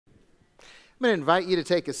I'm going to invite you to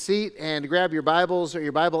take a seat and grab your Bibles or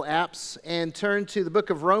your Bible apps and turn to the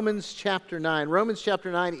book of Romans chapter 9. Romans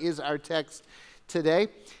chapter 9 is our text today.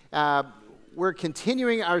 We're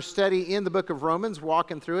continuing our study in the book of Romans,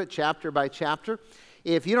 walking through it chapter by chapter.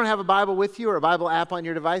 If you don't have a Bible with you or a Bible app on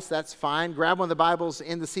your device, that's fine. Grab one of the Bibles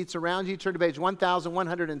in the seats around you, turn to page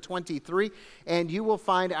 1123, and you will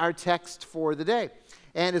find our text for the day.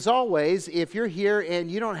 And as always, if you're here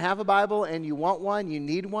and you don't have a Bible and you want one, you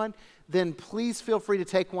need one, then please feel free to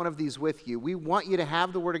take one of these with you. We want you to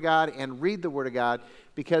have the Word of God and read the Word of God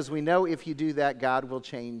because we know if you do that, God will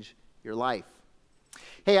change your life.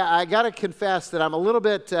 Hey, I got to confess that I'm a little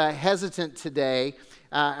bit hesitant today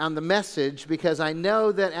on the message because I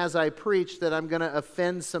know that as I preach that I'm going to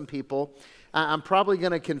offend some people. I'm probably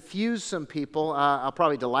going to confuse some people. I'll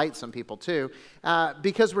probably delight some people too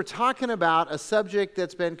because we're talking about a subject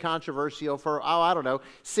that's been controversial for,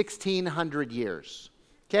 1,600 years.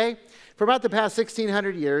 Okay? For about the past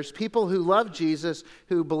 1,600 years, people who love Jesus,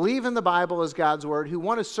 who believe in the Bible as God's Word, who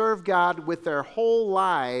want to serve God with their whole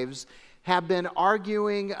lives, have been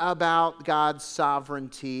arguing about God's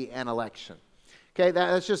sovereignty and election. Okay,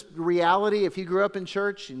 that's just reality. If you grew up in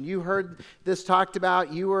church and you heard this talked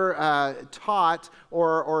about, you were taught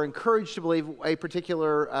or encouraged to believe a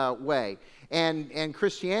particular way. And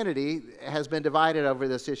Christianity has been divided over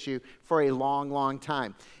this issue for a long, long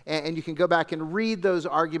time. And you can go back and read those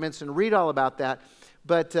arguments and read all about that.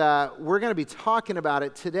 But we're going to be talking about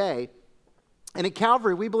it today. And at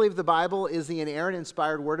Calvary, we believe the Bible is the inerrant,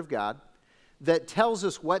 inspired Word of God that tells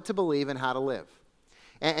us what to believe and how to live.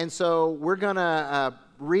 And so we're going to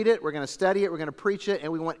read it, we're going to study it, we're going to preach it,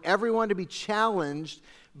 and we want everyone to be challenged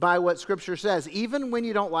by what Scripture says, even when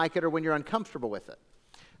you don't like it or when you're uncomfortable with it.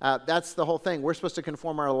 That's the whole thing. We're supposed to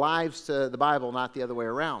conform our lives to the Bible, not the other way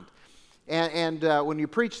around. And when you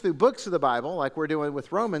preach through books of the Bible, like we're doing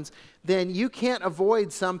with Romans, then you can't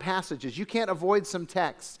avoid some passages. You can't avoid some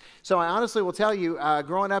texts. So I honestly will tell you,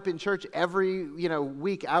 growing up in church every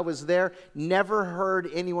week I was there, never heard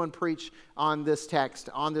anyone preach on this text,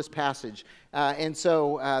 on this passage. And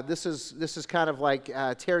so this is kind of like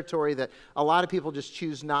territory that a lot of people just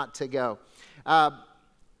choose not to go.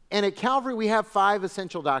 And at Calvary, we have 5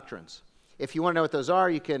 essential doctrines. If you want to know what those are,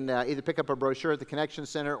 you can either pick up a brochure at the Connection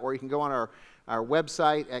Center, or you can go on our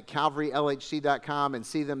website at calvarylhc.com and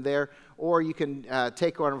see them there, or you can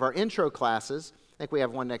take one of our intro classes. I think we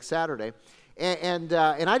have one next Saturday. And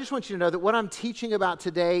I just want you to know that what I'm teaching about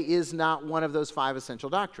today is not one of those 5 essential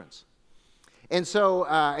doctrines. And so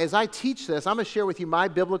as I teach this, I'm going to share with you my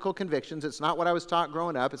biblical convictions. It's not what I was taught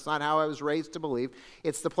growing up. It's not how I was raised to believe.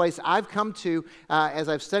 It's the place I've come to as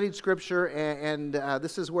I've studied Scripture, and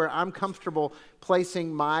this is where I'm comfortable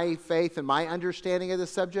placing my faith and my understanding of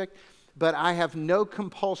this subject, but I have no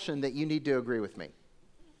compulsion that you need to agree with me.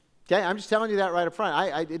 Okay, I'm just telling you that right up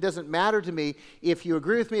front. It doesn't matter to me if you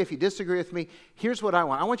agree with me, if you disagree with me. Here's what I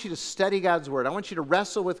want. I want you to study God's Word. I want you to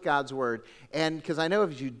wrestle with God's Word. And because I know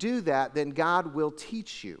if you do that, then God will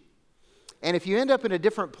teach you. And if you end up in a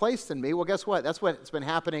different place than me, well, guess what? That's what's been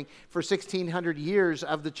happening for 1,600 years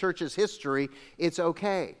of the church's history. It's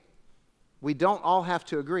okay. We don't all have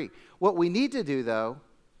to agree. What we need to do, though,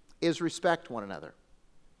 is respect one another.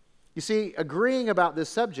 You see, agreeing about this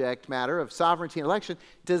subject matter of sovereignty and election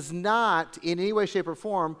does not in any way, shape, or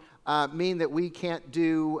form mean that we can't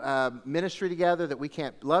do ministry together, that we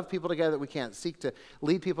can't love people together, that we can't seek to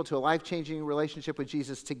lead people to a life-changing relationship with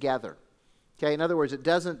Jesus together. Okay, in other words, it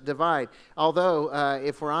doesn't divide, although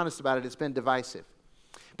if we're honest about it, it's been divisive.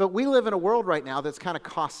 But we live in a world right now that's kind of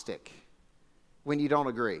caustic when you don't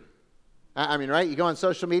agree. I mean, right? You go on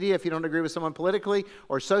social media, if you don't agree with someone politically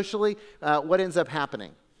or socially, what ends up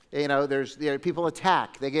happening? There's people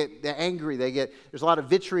attack, they're angry, there's a lot of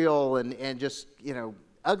vitriol and just,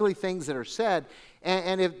 ugly things that are said.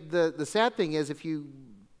 And if the sad thing is, if you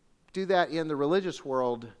do that in the religious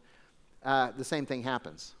world, the same thing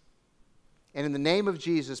happens. And in the name of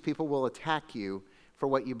Jesus, people will attack you for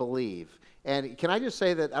what you believe. And can I just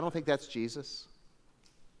say that I don't think that's Jesus?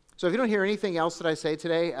 So if you don't hear anything else that I say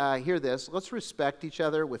today, hear this. Let's respect each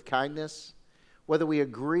other with kindness, whether we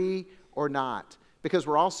agree or not. Because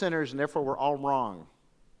we're all sinners and therefore we're all wrong.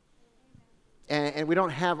 And we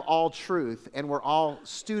don't have all truth, and we're all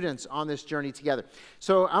students on this journey together.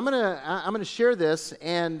 So I'm gonna share this,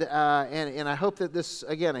 and I hope that this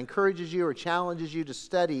again encourages you or challenges you to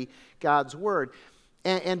study God's Word.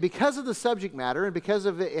 And because of the subject matter, and because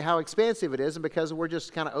of how expansive it is, and because we're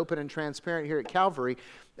just kind of open and transparent here at Calvary,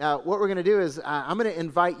 what we're going to do is I'm going to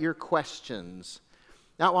invite your questions.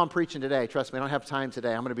 Not while I'm preaching today. Trust me, I don't have time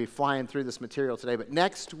today. I'm going to be flying through this material today. But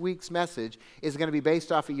next week's message is going to be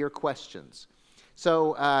based off of your questions.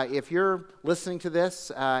 So if you're listening to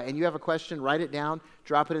this and you have a question, write it down,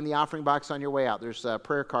 drop it in the offering box on your way out. There's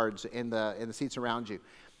prayer cards in the seats around you.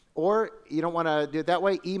 Or you don't want to do it that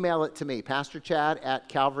way, email it to me,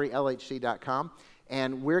 pastorchad@calvarylhc.com.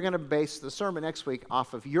 And we're going to base the sermon next week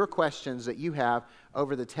off of your questions that you have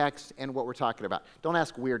over the text and what we're talking about. Don't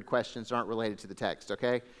ask weird questions that aren't related to the text,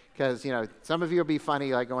 okay? Because, some of you will be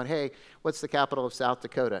funny, like going, hey, what's the capital of South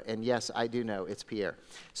Dakota? And yes, I do know, it's Pierre.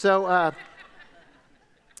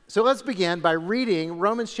 So let's begin by reading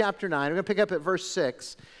Romans chapter 9. We're going to pick up at verse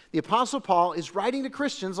 6. The Apostle Paul is writing to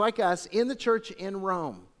Christians like us in the church in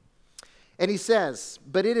Rome. And he says,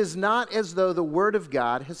 "But it is not as though the word of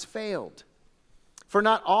God has failed. For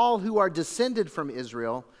not all who are descended from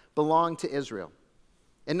Israel belong to Israel.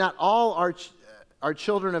 And not all are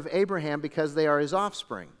children of Abraham because they are his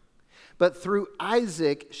offspring. But through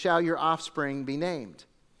Isaac shall your offspring be named.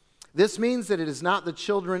 This means that it is not the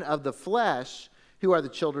children of the flesh who are the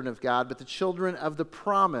children of God, but the children of the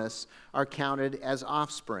promise are counted as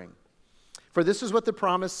offspring. For this is what the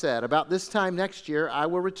promise said, about this time next year I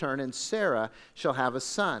will return, and Sarah shall have a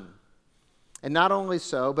son. And not only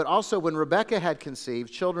so, but also when Rebekah had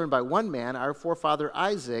conceived children by one man, our forefather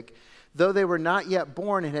Isaac, though they were not yet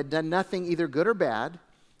born and had done nothing either good or bad,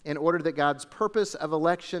 in order that God's purpose of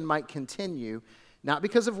election might continue, not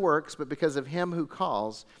because of works, but because of him who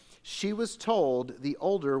calls, she was told, the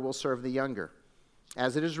older will serve the younger.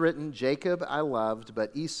 As it is written, Jacob I loved,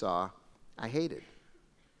 but Esau I hated.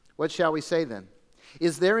 What shall we say then?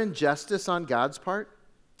 Is there injustice on God's part?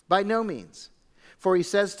 By no means. For he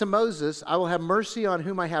says to Moses, I will have mercy on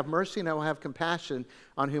whom I have mercy, and I will have compassion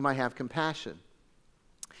on whom I have compassion.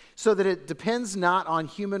 So that it depends not on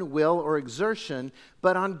human will or exertion,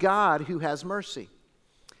 but on God who has mercy.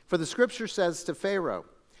 For the scripture says to Pharaoh,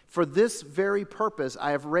 for this very purpose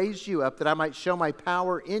I have raised you up, that I might show my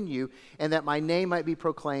power in you, and that my name might be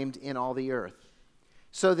proclaimed in all the earth.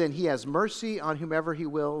 So then he has mercy on whomever he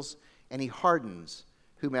wills, and he hardens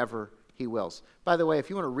whomever he wills. By the way, if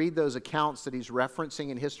you want to read those accounts that he's referencing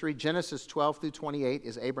in history, Genesis 12 through 28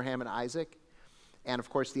 is Abraham and Isaac. And of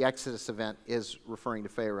course, the Exodus event is referring to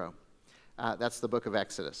Pharaoh. That's the book of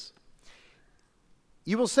Exodus.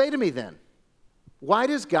 You will say to me then, why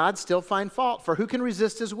does God still find fault? For who can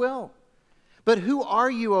resist his will? But who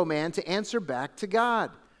are you, O man, to answer back to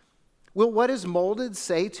God? Will what is molded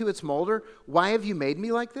say to its molder, why have you made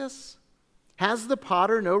me like this? Has the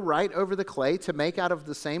potter no right over the clay to make out of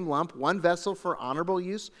the same lump one vessel for honorable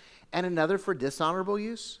use and another for dishonorable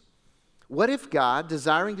use? What if God,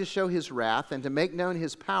 desiring to show his wrath and to make known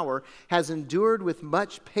his power, has endured with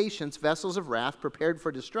much patience vessels of wrath prepared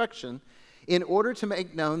for destruction, in order to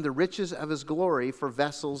make known the riches of his glory for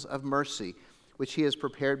vessels of mercy, which he has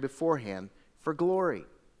prepared beforehand for glory?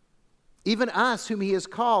 Even us, whom he has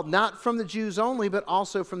called, not from the Jews only, but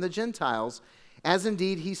also from the Gentiles, as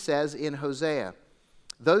indeed he says in Hosea,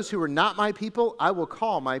 those who are not my people, I will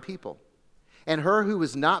call my people. And her who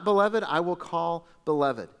is not beloved, I will call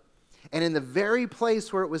beloved. And in the very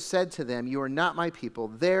place where it was said to them, you are not my people,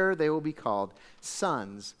 there they will be called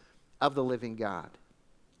sons of the living God.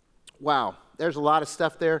 Wow, there's a lot of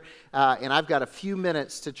stuff there, and I've got a few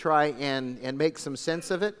minutes to try and make some sense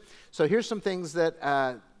of it. So here's some things that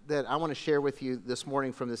I want to share with you this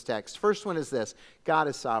morning from this text. First one is this: God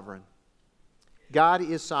is sovereign. God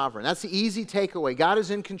is sovereign. That's the easy takeaway. God is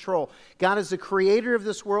in control. God is the creator of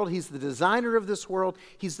this world. He's the designer of this world.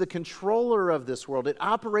 He's the controller of this world. It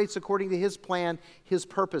operates according to his plan, his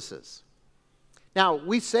purposes. Now,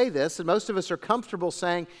 we say this, and most of us are comfortable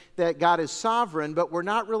saying that God is sovereign, but we're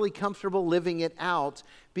not really comfortable living it out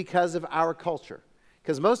because of our culture.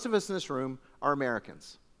 Because most of us in this room are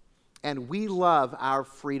Americans. And we love our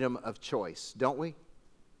freedom of choice, don't we?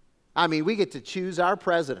 I mean, we get to choose our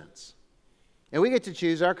presidents. And we get to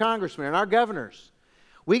choose our congressmen and our governors.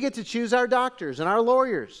 We get to choose our doctors and our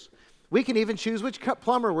lawyers. We can even choose which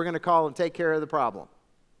plumber we're going to call and take care of the problem.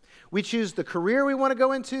 We choose the career we want to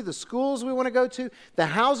go into, the schools we want to go to, the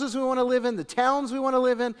houses we want to live in, the towns we want to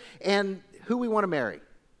live in, and who we want to marry.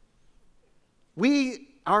 We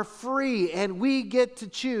are free, and we get to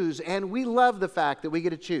choose, and we love the fact that we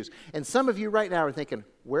get to choose. And some of you right now are thinking,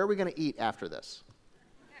 where are we going to eat after this?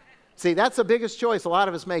 See, that's the biggest choice a lot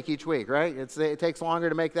of us make each week, right? It takes longer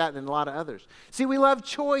to make that than a lot of others. See, we love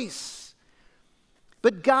choice.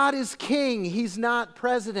 But God is king. He's not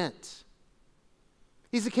president.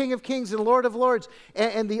 He's the King of Kings and Lord of Lords.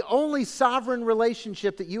 And the only sovereign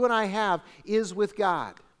relationship that you and I have is with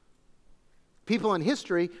God. People in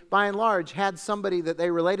history, by and large, had somebody that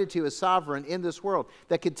they related to as sovereign in this world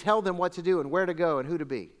that could tell them what to do and where to go and who to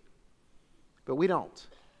be. But we don't.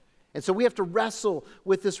 And so we have to wrestle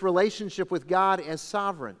with this relationship with God as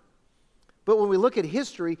sovereign. But when we look at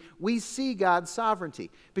history, we see God's sovereignty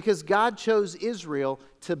because God chose Israel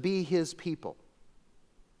to be his people.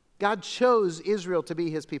 God chose Israel to be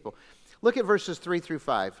his people. Look at verses 3 through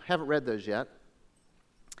 5. Haven't read those yet.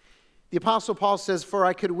 The Apostle Paul says, "For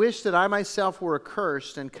I could wish that I myself were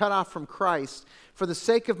accursed and cut off from Christ for the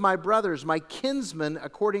sake of my brothers, my kinsmen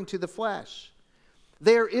according to the flesh.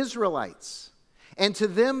 They are Israelites, and to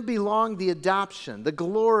them belong the adoption, the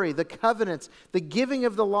glory, the covenants, the giving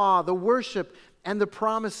of the law, the worship, and the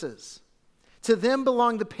promises. To them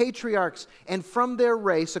belong the patriarchs, and from their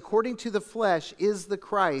race, according to the flesh, is the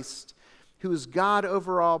Christ, who is God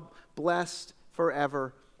over all, blessed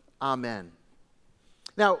forever. Amen."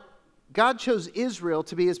 Now, God chose Israel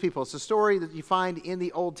to be his people. It's a story that you find in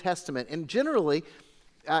the Old Testament. And generally,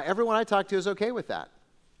 everyone I talk to is okay with that.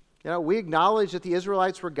 You know, we acknowledge that the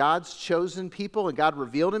Israelites were God's chosen people, and God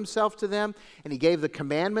revealed himself to them, and he gave the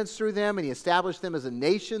commandments through them, and he established them as a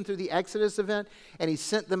nation through the Exodus event, and he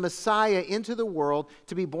sent the Messiah into the world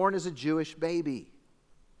to be born as a Jewish baby.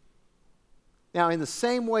 Now, in the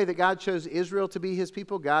same way that God chose Israel to be his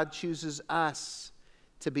people, God chooses us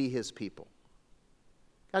to be his people.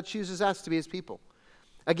 God chooses us to be his people.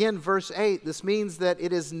 Again, verse 8, this means that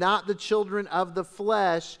it is not the children of the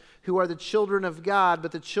flesh who are the children of God,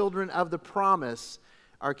 but the children of the promise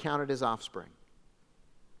are counted as offspring.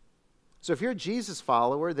 So if you're a Jesus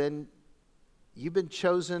follower, then you've been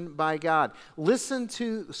chosen by God. Listen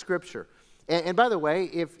to Scripture. And by the way,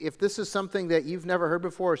 if this is something that you've never heard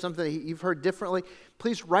before or something that you've heard differently,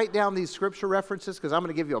 please write down these Scripture references because I'm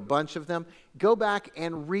going to give you a bunch of them. Go back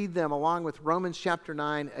and read them along with Romans chapter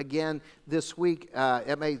 9 again this week.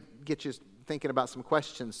 It may get you thinking about some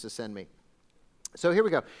questions to send me. So here we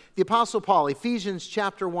go. The Apostle Paul, Ephesians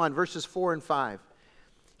chapter 1, verses 4 and 5.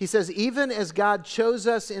 He says, "Even as God chose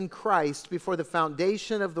us in Christ before the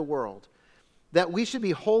foundation of the world, that we should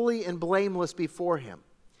be holy and blameless before him.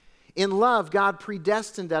 In love, God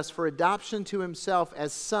predestined us for adoption to himself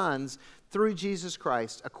as sons through Jesus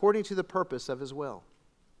Christ, according to the purpose of his will."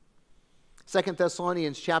 2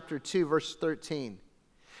 Thessalonians chapter 2, verse 13.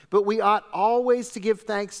 "But we ought always to give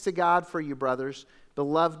thanks to God for you, brothers,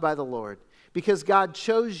 beloved by the Lord, because God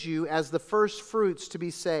chose you as the first fruits to be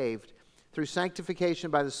saved through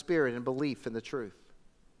sanctification by the Spirit and belief in the truth."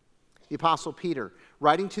 The Apostle Peter,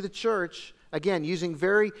 writing to the church, again, using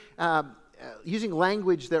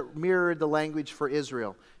language that mirrored the language for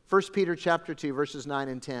Israel. 1 Peter chapter 2, verses 9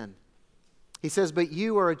 and 10. He says, "But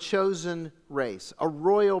you are a chosen race, a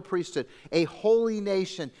royal priesthood, a holy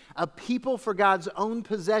nation, a people for God's own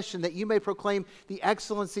possession, that you may proclaim the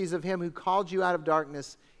excellencies of him who called you out of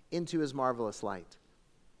darkness into his marvelous light.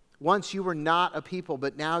 Once you were not a people,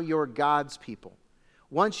 but now you're God's people.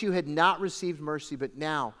 Once you had not received mercy, but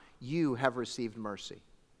now you have received mercy."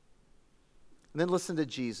 And then listen to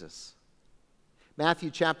Jesus.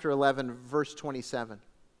 Matthew chapter 11, verse 27.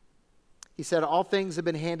 He said, "All things have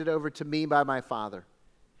been handed over to me by my Father.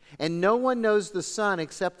 And no one knows the Son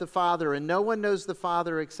except the Father, and no one knows the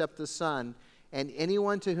Father except the Son, and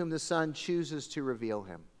anyone to whom the Son chooses to reveal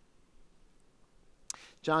him."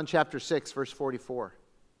 John chapter 6, verse 44.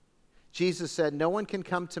 Jesus said, "No one can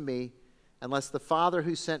come to me unless the Father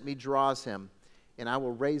who sent me draws him, and I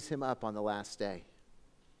will raise him up on the last day."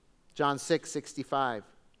 John 6, 65.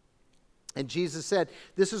 And Jesus said,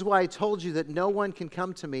 "This is why I told you that no one can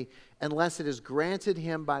come to me unless it is granted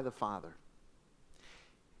him by the Father."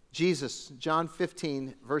 Jesus, John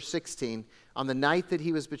 15, verse 16, on the night that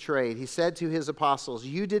he was betrayed, he said to his apostles,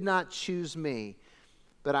 "You did not choose me,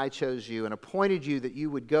 but I chose you and appointed you that you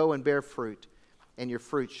would go and bear fruit, and your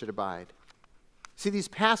fruit should abide." See, these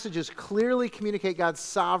passages clearly communicate God's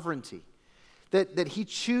sovereignty, that he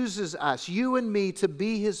chooses us, you and me, to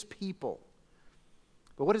be his people.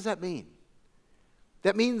 But what does that mean?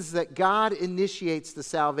 That means that God initiates the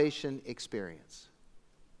salvation experience.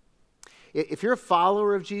 If you're a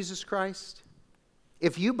follower of Jesus Christ,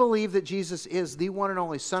 if you believe that Jesus is the one and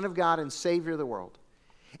only Son of God and Savior of the world,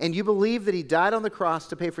 and you believe that he died on the cross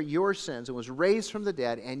to pay for your sins and was raised from the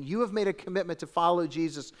dead, and you have made a commitment to follow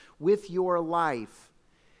Jesus with your life,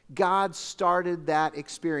 God started that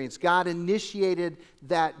experience. God initiated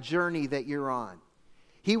that journey that you're on.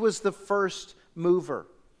 He was the first mover.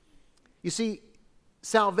 You see,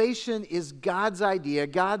 salvation is God's idea,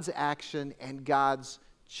 God's action, and God's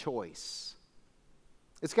choice.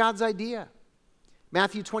 It's God's idea.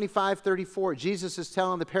 Matthew 25:34, Jesus is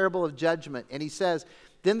telling the parable of judgment, and he says,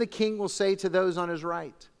 "Then the king will say to those on his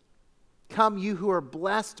right, 'Come, you who are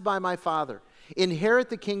blessed by my Father, inherit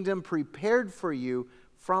the kingdom prepared for you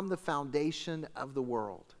from the foundation of the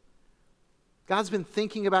world.'" God's been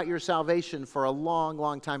thinking about your salvation for a long,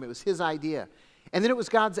 long time. It was his idea. And then it was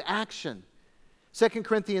God's action. 2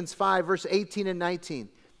 Corinthians 5, verse 18 and 19.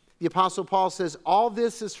 The Apostle Paul says, all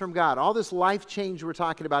this is from God. All this life change we're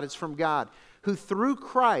talking about is from God, who through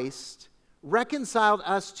Christ reconciled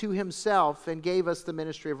us to himself and gave us the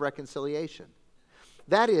ministry of reconciliation.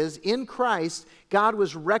 That is, in Christ, God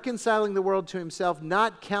was reconciling the world to himself,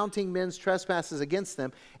 not counting men's trespasses against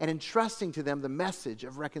them, and entrusting to them the message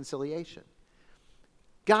of reconciliation.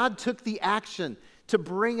 God took the action to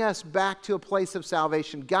bring us back to a place of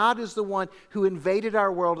salvation. God is the one who invaded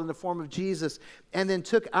our world in the form of Jesus and then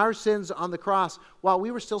took our sins on the cross while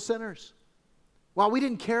we were still sinners. While we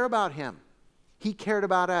didn't care about him, he cared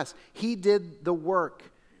about us. He did the work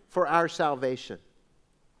for our salvation.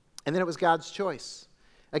 And then it was God's choice.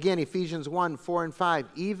 Again, Ephesians 1, 4 and 5.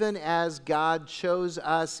 Even as God chose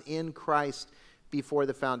us in Christ before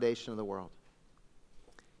the foundation of the world.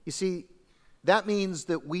 You see, that means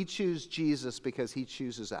that we choose Jesus because he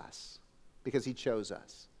chooses us. Because he chose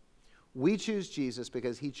us. We choose Jesus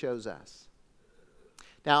because he chose us.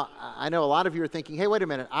 Now, I know a lot of you are thinking, hey, wait a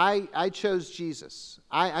minute, I chose Jesus.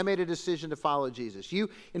 I made a decision to follow Jesus.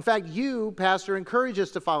 In fact, you, Pastor, encourage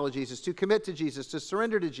us to follow Jesus, to commit to Jesus, to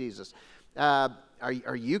surrender to Jesus.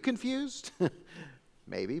 Are you confused?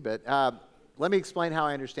 Maybe, but let me explain how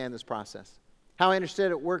I understand this process. How I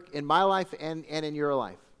understand it work in my life and in your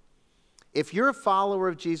life. If you're a follower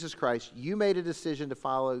of Jesus Christ, you made a decision to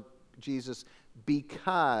follow Jesus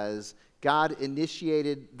because God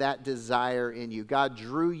initiated that desire in you. God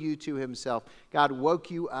drew you to himself. God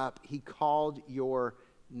woke you up. He called your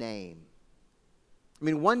name. I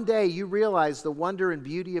mean, one day you realized the wonder and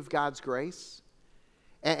beauty of God's grace,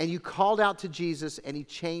 and you called out to Jesus, and he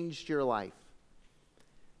changed your life.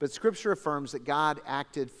 But Scripture affirms that God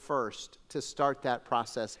acted first to start that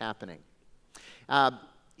process happening.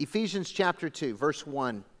 Ephesians chapter 2, verse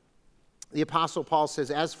 1, the Apostle Paul says,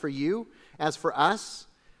 as for you, as for us,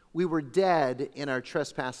 we were dead in our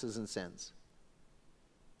trespasses and sins.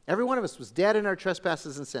 Every one of us was dead in our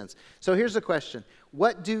trespasses and sins. So here's the question.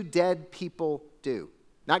 What do dead people do?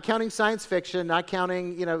 Not counting science fiction, not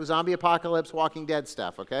counting, zombie apocalypse, Walking Dead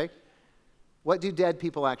stuff, okay? What do dead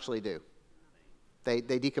people actually do? They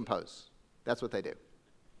decompose. That's what they do.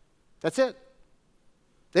 That's it.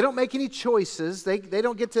 They don't make any choices. They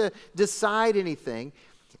don't get to decide anything.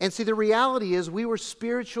 And see, the reality is we were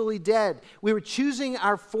spiritually dead. We were choosing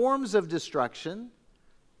our forms of destruction,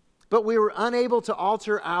 but we were unable to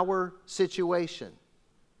alter our situation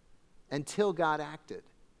until God acted.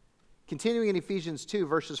 Continuing in Ephesians 2,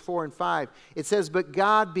 verses 4 and 5, it says, but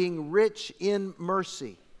God, being rich in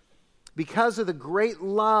mercy, because of the great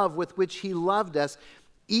love with which he loved us,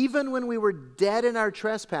 even when we were dead in our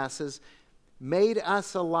trespasses, made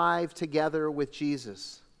us alive together with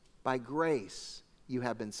Jesus. By grace, you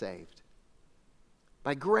have been saved.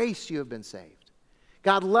 By grace, you have been saved.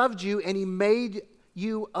 God loved you, and he made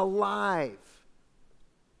you alive.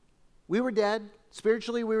 We were dead.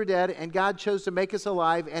 Spiritually, we were dead, and God chose to make us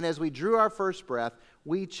alive. And as we drew our first breath,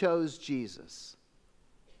 we chose Jesus.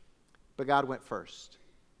 But God went first.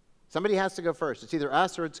 Somebody has to go first. It's either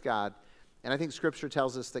us or it's God. And I think Scripture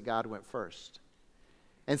tells us that God went first.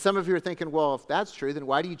 And some of you are thinking, well, if that's true, then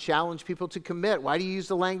why do you challenge people to commit? Why do you use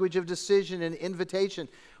the language of decision and invitation?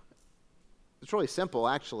 It's really simple,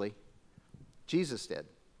 actually. Jesus did.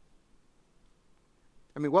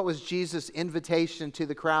 I mean, what was Jesus' invitation to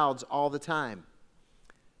the crowds all the time?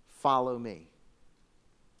 Follow me.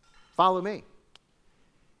 Follow me.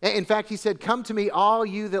 In fact, he said, come to me, all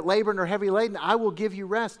you that labor and are heavy laden, I will give you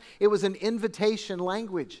rest. It was an invitation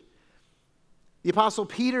language. The Apostle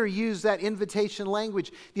Peter used that invitation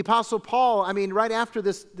language. The Apostle Paul, right after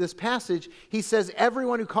this passage, he says,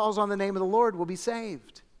 everyone who calls on the name of the Lord will be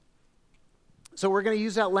saved. So we're going to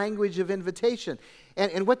use that language of invitation.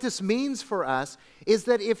 And what this means for us is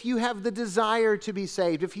that if you have the desire to be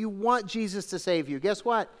saved, if you want Jesus to save you, guess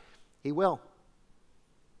what? He will.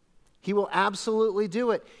 He will absolutely do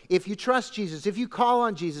it. If you trust Jesus, if you call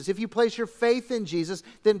on Jesus, if you place your faith in Jesus,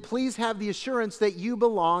 then please have the assurance that you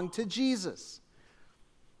belong to Jesus.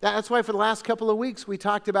 That's why for the last couple of weeks we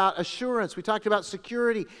talked about assurance. We talked about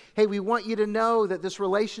security. Hey, we want you to know that this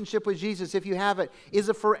relationship with Jesus, if you have it, is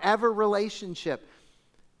a forever relationship.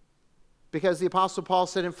 Because the Apostle Paul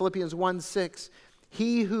said in Philippians 1:6,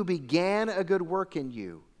 he who began a good work in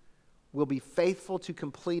you will be faithful to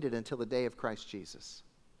complete it until the day of Christ Jesus.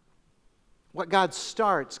 What God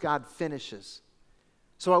starts, God finishes.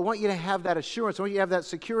 So I want you to have that assurance. I want you to have that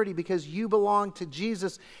security because you belong to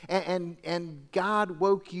Jesus and God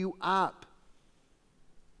woke you up.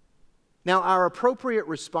 Now, our appropriate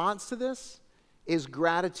response to this is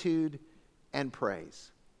gratitude and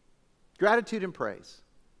praise. Gratitude and praise.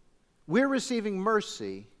 We're receiving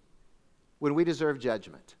mercy when we deserve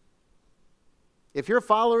judgment. If you're a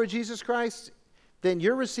follower of Jesus Christ, then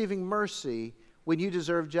you're receiving mercy when you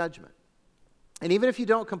deserve judgment. And even if you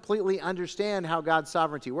don't completely understand how God's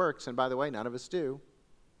sovereignty works, and by the way, none of us do,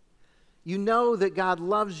 you know that God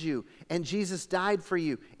loves you and Jesus died for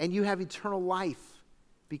you and you have eternal life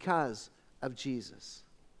because of Jesus.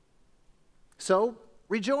 So,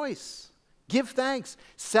 rejoice. Give thanks.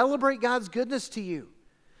 Celebrate God's goodness to you.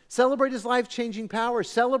 Celebrate His life-changing power.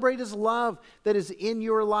 Celebrate His love that is in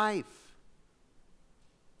your life.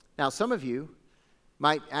 Now, some of you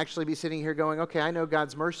might actually be sitting here going, okay, I know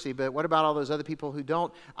God's mercy, but what about all those other people who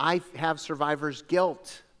don't? I have survivor's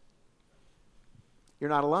guilt. You're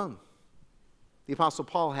not alone. The Apostle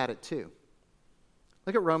Paul had it too.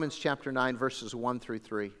 Look at Romans chapter 9, verses 1 through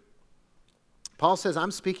 3. Paul says, I'm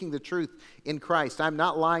speaking the truth in Christ. I'm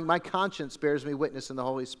not lying. My conscience bears me witness in the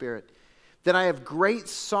Holy Spirit that I have great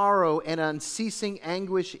sorrow and unceasing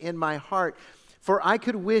anguish in my heart. For I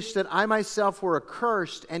could wish that I myself were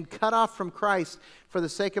accursed and cut off from Christ for the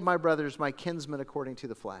sake of my brothers, my kinsmen according to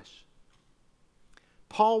the flesh.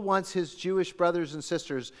 Paul wants his Jewish brothers and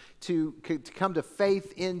sisters to come to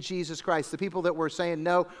faith in Jesus Christ. The people that were saying,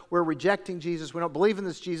 no, we're rejecting Jesus. We don't believe in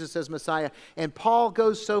this Jesus as Messiah. And Paul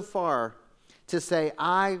goes so far to say,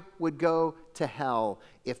 I would go to hell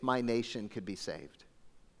if my nation could be saved.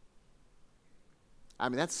 I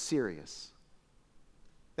mean, that's serious.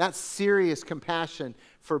 That's serious compassion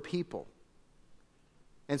for people.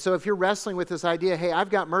 And so if you're wrestling with this idea, hey, I've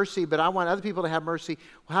got mercy, but I want other people to have mercy,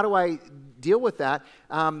 how do I deal with that?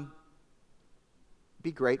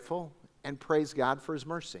 Be grateful and praise God for His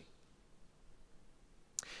mercy.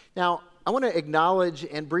 Now, I want to acknowledge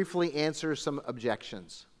and briefly answer some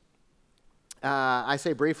objections. I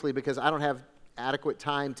say briefly because I don't have adequate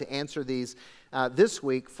time to answer these this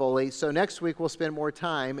week fully. So next week we'll spend more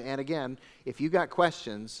time. And again, if you got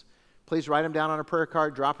questions, please write them down on a prayer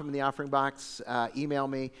card, drop them in the offering box, email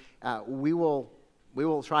me. We will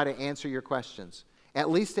try to answer your questions, at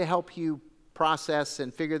least to help you process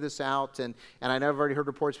and figure this out. And I know I've already heard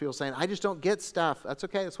reports of people saying, I just don't get stuff. That's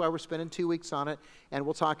okay. That's why we're spending 2 weeks on it. And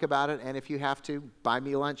we'll talk about it. And if you have to, buy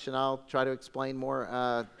me lunch and I'll try to explain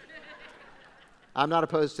more. I'm not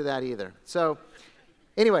opposed to that either. So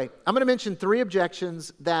anyway, I'm going to mention 3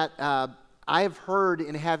 objections that I have heard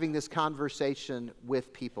in having this conversation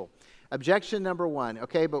with people. Objection number 1,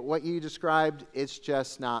 okay, but what you described, it's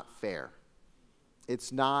just not fair.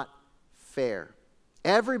 It's not fair.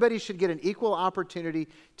 Everybody should get an equal opportunity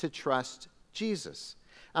to trust Jesus.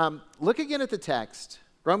 Look again at the text.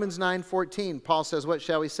 Romans 9:14, Paul says, what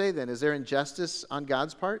shall we say then? Is there injustice on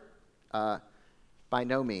God's part? By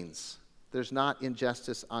no means. There's not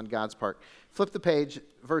injustice on God's part. Flip the page,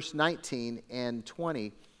 verse 19 and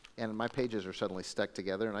 20, and my pages are suddenly stuck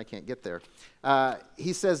together and I can't get there.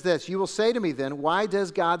 He says this, you will say to me then, why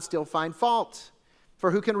does God still find fault?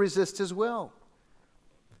 For who can resist His will?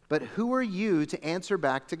 But who are you to answer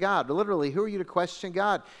back to God? Literally, who are you to question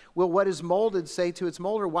God? Will what is molded say to its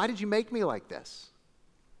molder, why did you make me like this?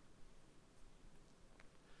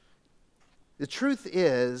 The truth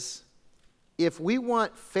is, if we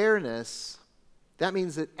want fairness, that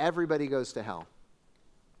means that everybody goes to hell.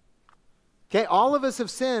 Okay, all of us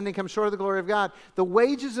have sinned and come short of the glory of God. The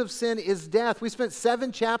wages of sin is death. We spent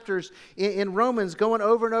 7 chapters in Romans going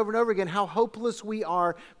over and over and over again how hopeless we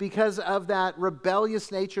are because of that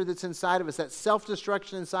rebellious nature that's inside of us, that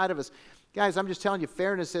self-destruction inside of us. Guys, I'm just telling you,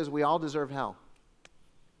 fairness is we all deserve hell.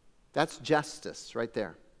 That's justice right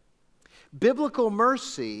there. Biblical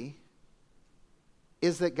mercy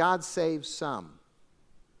is that God saves some.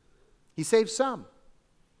 He saves some.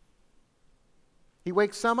 He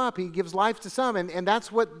wakes some up. He gives life to some. And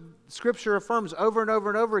that's what Scripture affirms over and over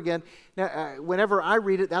and over again. Now, whenever I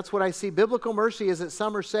read it, that's what I see. Biblical mercy is that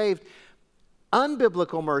some are saved.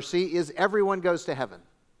 Unbiblical mercy is everyone goes to heaven.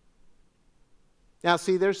 Now,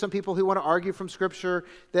 see, there's some people who want to argue from Scripture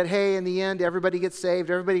that, hey, in the end, everybody gets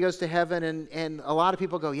saved, everybody goes to heaven. And a lot of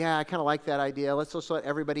people go, yeah, I kind of like that idea. Let's just let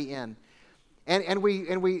everybody in. And we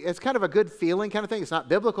it's kind of a good feeling kind of thing. It's not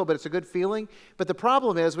biblical, but it's a good feeling. But the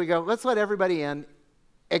problem is we go, let's let everybody in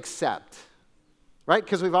except, right?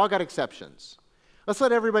 Because we've all got exceptions. Let's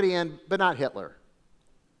let everybody in, but not Hitler,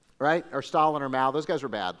 right? Or Stalin or Mao. Those guys were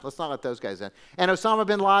bad. Let's not let those guys in. And Osama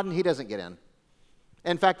bin Laden, he doesn't get in.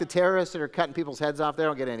 In fact, the terrorists that are cutting people's heads off, they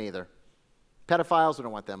don't get in either. Pedophiles, we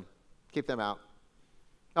don't want them. Keep them out.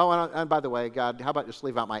 Oh, and by the way, God, how about just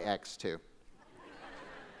leave out my ex too?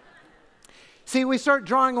 See, we start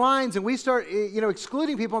drawing lines and we start,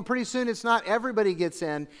 excluding people, and pretty soon it's not everybody gets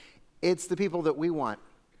in. It's the people that we want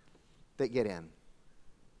that get in.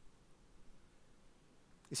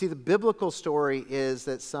 You see, the biblical story is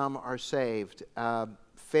that some are saved.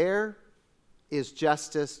 Fair is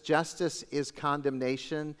justice. Justice is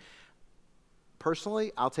condemnation.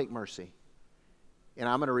 Personally, I'll take mercy. And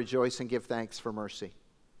I'm going to rejoice and give thanks for mercy.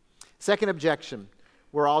 Second objection,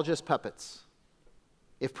 we're all just puppets.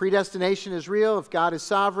 If predestination is real, if God is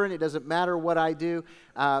sovereign, it doesn't matter what I do.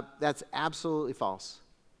 That's absolutely false.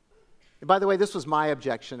 And by the way, this was my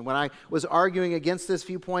objection. When I was arguing against this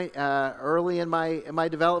viewpoint early in my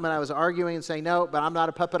development, I was arguing and saying, no, but I'm not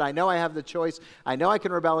a puppet. I know I have the choice. I know I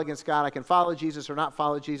can rebel against God. I can follow Jesus or not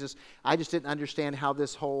follow Jesus. I just didn't understand how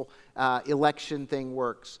this whole election thing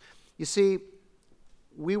works. You see,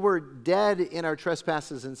 we were dead in our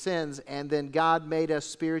trespasses and sins, and then God made us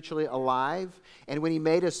spiritually alive. And when He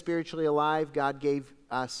made us spiritually alive, God gave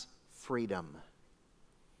us freedom.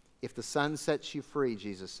 If the Son sets you free,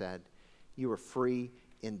 Jesus said, you are free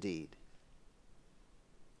indeed.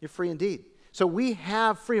 You're free indeed. So we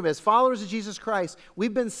have freedom. As followers of Jesus Christ,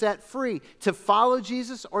 we've been set free to follow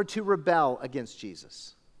Jesus or to rebel against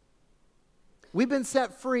Jesus. We've been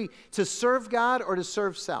set free to serve God or to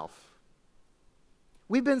serve self.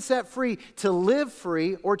 We've been set free to live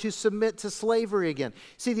free or to submit to slavery again.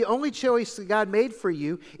 See, the only choice that God made for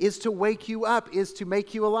you is to wake you up, is to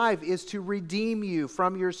make you alive, is to redeem you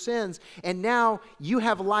from your sins. And now you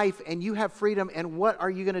have life and you have freedom, and what are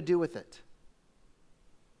you going to do with it?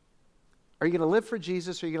 Are you going to live for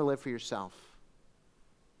Jesus or are you going to live for yourself?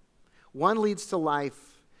 One leads to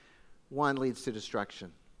life, one leads to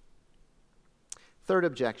destruction. Third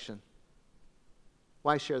objection,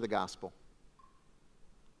 why share the gospel?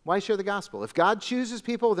 Why share the gospel? If God chooses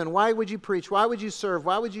people, then why would you preach? Why would you serve?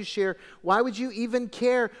 Why would you share? Why would you even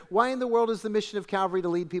care? Why in the world is the mission of Calvary to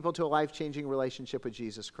lead people to a life-changing relationship with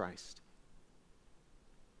Jesus Christ?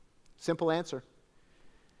 Simple answer.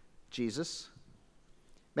 Jesus.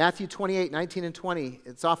 Matthew 28, 19 and 20,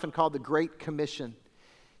 it's often called the Great Commission.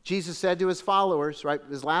 Jesus said to His followers, right,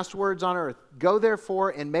 His last words on earth, "Go therefore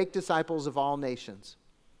and make disciples of all nations,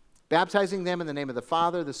 baptizing them in the name of the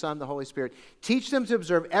Father, the Son, the Holy Spirit. Teach them to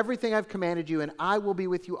observe everything I've commanded you, and I will be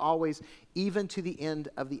with you always, even to the end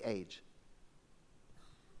of the age."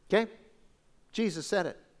 Okay? Jesus said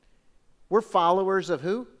it. We're followers of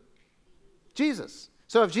who? Jesus.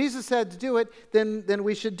 So if Jesus said to do it, then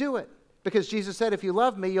we should do it. Because Jesus said, if you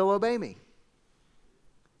love me, you'll obey me.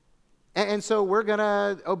 And so we're going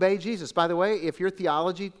to obey Jesus. By the way, if your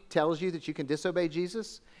theology tells you that you can disobey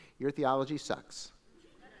Jesus, your theology sucks.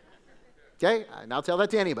 Okay? And I'll tell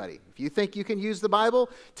that to anybody. If you think you can use the Bible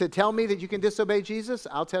to tell me that you can disobey Jesus,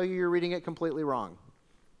 I'll tell you you're reading it completely wrong.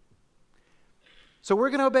 So we're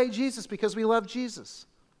going to obey Jesus because we love Jesus.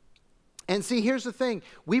 And see, here's the thing.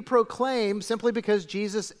 We proclaim simply because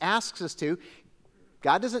Jesus asks us to.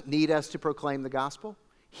 God doesn't need us to proclaim the gospel.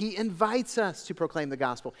 He invites us to proclaim the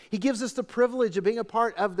gospel. He gives us the privilege of being a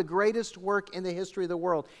part of the greatest work in the history of the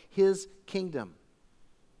world, His kingdom.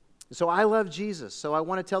 So I love Jesus, so I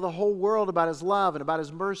want to tell the whole world about His love and about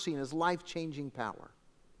His mercy and His life-changing power.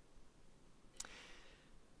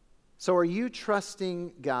 So are you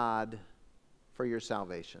trusting God for your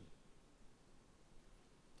salvation?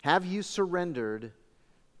 Have you surrendered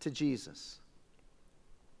to Jesus?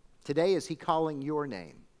 Today, is He calling your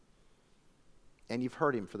name? And you've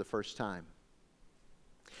heard Him for the first time.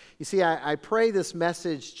 You see, I pray this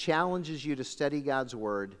message challenges you to study God's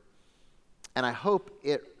Word, and I hope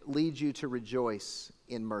it leads you to rejoice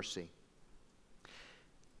in mercy.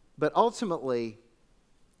 But ultimately,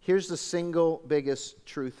 here's the single biggest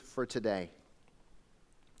truth for today.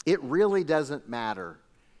 It really doesn't matter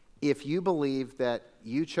if you believe that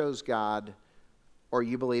you chose God or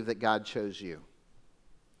you believe that God chose you.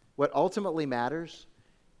 What ultimately matters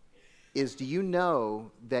is, do you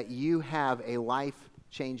know that you have a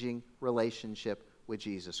life-changing relationship with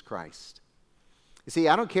Jesus Christ? You see,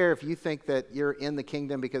 I don't care if you think that you're in the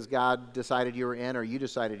kingdom because God decided you were in or you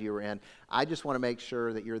decided you were in. I just want to make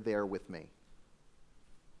sure that you're there with me.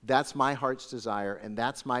 That's my heart's desire, and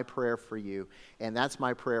that's my prayer for you, and that's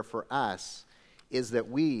my prayer for us, is that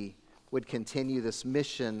we would continue this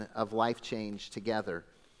mission of life change together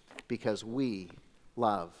because we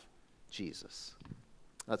love Jesus.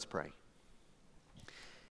 Let's pray.